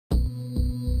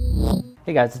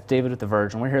Hey guys, it's David with The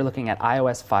Verge, and we're here looking at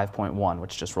iOS 5.1,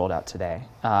 which just rolled out today.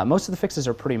 Most of the fixes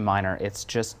are pretty minor. It's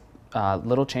just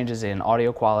little changes in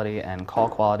audio quality and call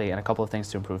quality and a couple of things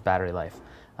to improve battery life.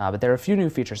 But there are a few new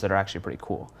features that are actually pretty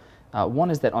cool. One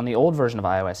is that on the old version of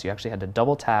iOS, you actually had to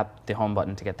double tap the home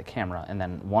button to get the camera, and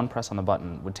then one press on the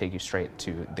button would take you straight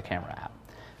to the camera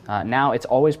app. Now it's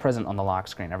always present on the lock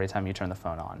screen every time you turn the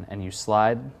phone on, and you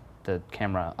slide the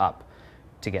camera up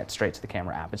to get straight to the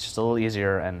camera app. It's just a little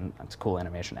easier, and it's a cool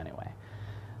animation anyway.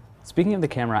 Speaking of the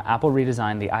camera, Apple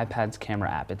redesigned the iPad's camera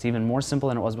app. It's even more simple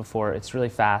than it was before. It's really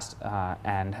fast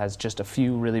and has just a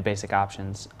few really basic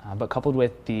options. But coupled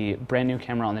with the brand new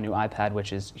camera on the new iPad,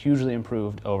 which is hugely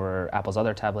improved over Apple's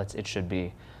other tablets, it should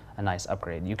be a nice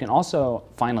upgrade. You can also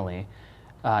finally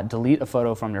delete a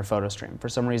photo from your photo stream. For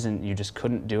some reason, you just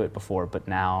couldn't do it before, but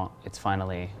now it's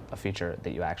finally a feature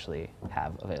that you actually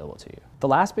have available to you. The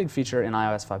last big feature in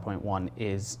iOS 5.1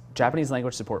 is Japanese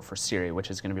language support for Siri,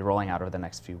 which is going to be rolling out over the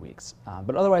next few weeks.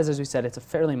 But otherwise, as we said, it's a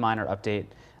fairly minor update,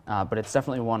 but it's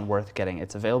definitely one worth getting.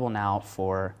 It's available now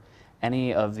for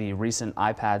any of the recent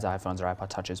iPads, iPhones, or iPod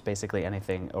Touches, basically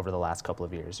anything over the last couple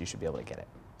of years, you should be able to get it.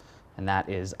 And that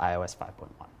is iOS 5.1.